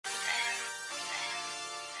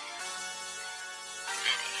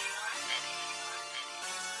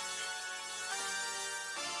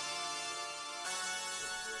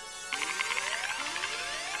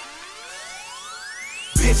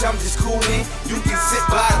Bitch, I'm just coolin', you can sit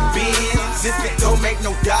by the Benz. If it don't make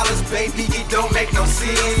no dollars, baby, it don't make no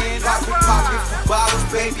sense. Poppin' for bottles,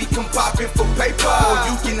 baby, come poppin' for paper. Or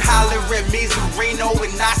you can holler at me, Zarino,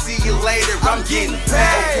 and I see you later, I'm getting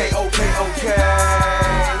paid. Okay.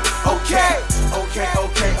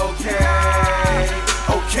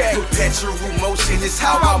 Perpetual motion is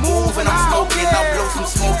how I move, and I'm smoking. I blow some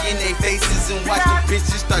smoke in their faces and watch the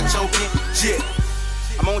bitches start choking. Yeah.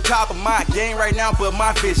 I'm on top of my game right now, but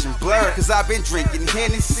my vision blurred. Cause I've been drinking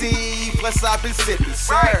Hennessy, plus I've been sipping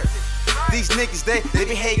syrup. These niggas, they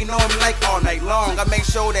be hating on me like all night long. I make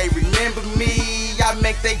sure they remember me, I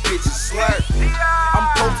make they bitches slurp. I'm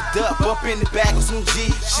posted up in the back of some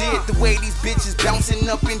G shit. The way these bitches bouncing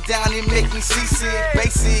up and down, it make me seasick.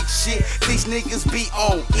 Basic shit, these niggas be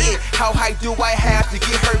on it. How high do I have to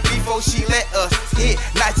get her before she let us hit?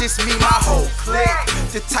 Not just me, my whole clique.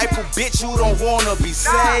 The type of bitch who don't wanna be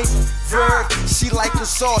saved. She like the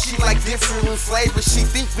sauce, she like different flavors. She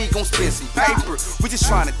think we gon' spend some paper. We just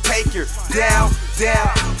tryna take her down.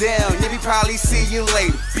 Yeah, we probably see you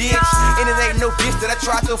later, bitch. And it ain't no bitch that I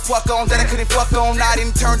tried to fuck on that I couldn't fuck on. I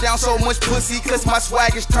didn't turn down so much pussy cause my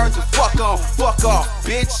swag is turned to fuck on. Fuck off,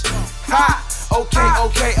 bitch. Ha! Okay.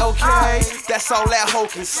 That's all that hoe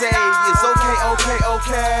can say is okay.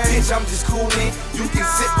 Bitch, I'm just coolin', you can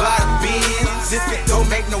sit by the Benz. If it don't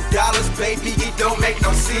make no dollars, baby, it don't make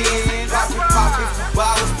no sense. Poppin' for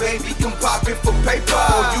bottles, baby, come poppin' for paper.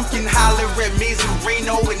 Or you can holler at me,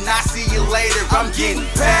 Zarino, and I see you later, I'm getting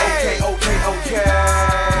paid.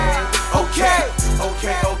 Okay.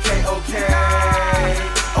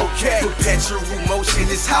 Perpetual motion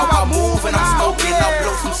is how I move, and I'm smoking. I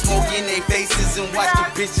blow some smoke in their faces and watch the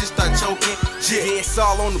bitches start choking. Yeah, it's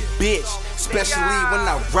all on the bitch, especially when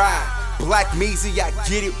I ride. Black Measy, I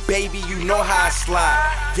get it, baby, you know how I slide.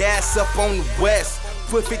 Gas up on the west,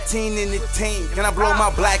 put 15 in the tank. Can I blow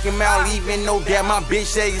my black and out even though that my bitch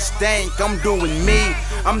say it stank? I'm doing me.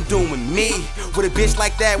 With a bitch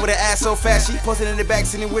like that, with her ass so fat, she posted in the back,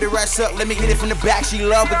 sitting with her ass up. Let me get it from the back, she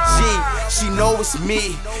love a G. She know it's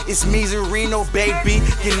me, Zarino, baby.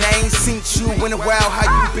 Your name seen you in a while, how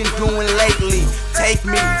you been doing lately? Take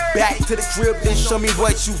me back to the crib, then show me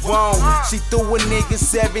what you want. She threw a nigga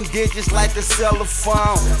 7 digits like a cell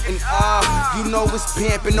phone. And you know it's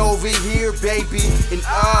pimpin' over here, baby. And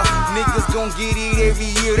niggas gon' get it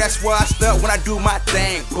every year, that's why I stuck when I do my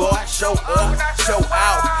thing. Boy, show up, show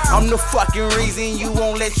out. I'm the fucking reason you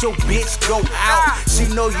won't let your bitch go out. She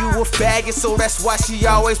know you a faggot, so that's why she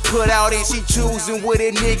always put out. And she choosing with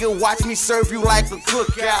a nigga, watch me serve you like a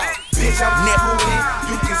cookout. Bitch, I'm networking,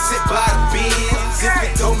 you can sit by the Benz. If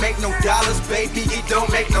it don't make no dollars, baby, it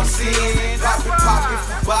don't make no sense. Poppin'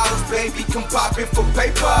 for bottles, baby, come poppin' for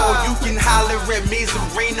paper. Or you can holler at me,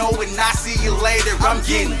 Zarino, and I see you later, I'm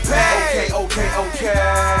getting paid.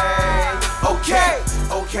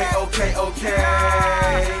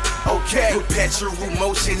 Okay. Perpetual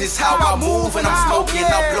motion is how I move, and I'm smoking.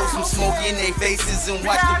 I blow some smoke in their faces and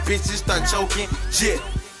watch the bitches start choking. Yeah.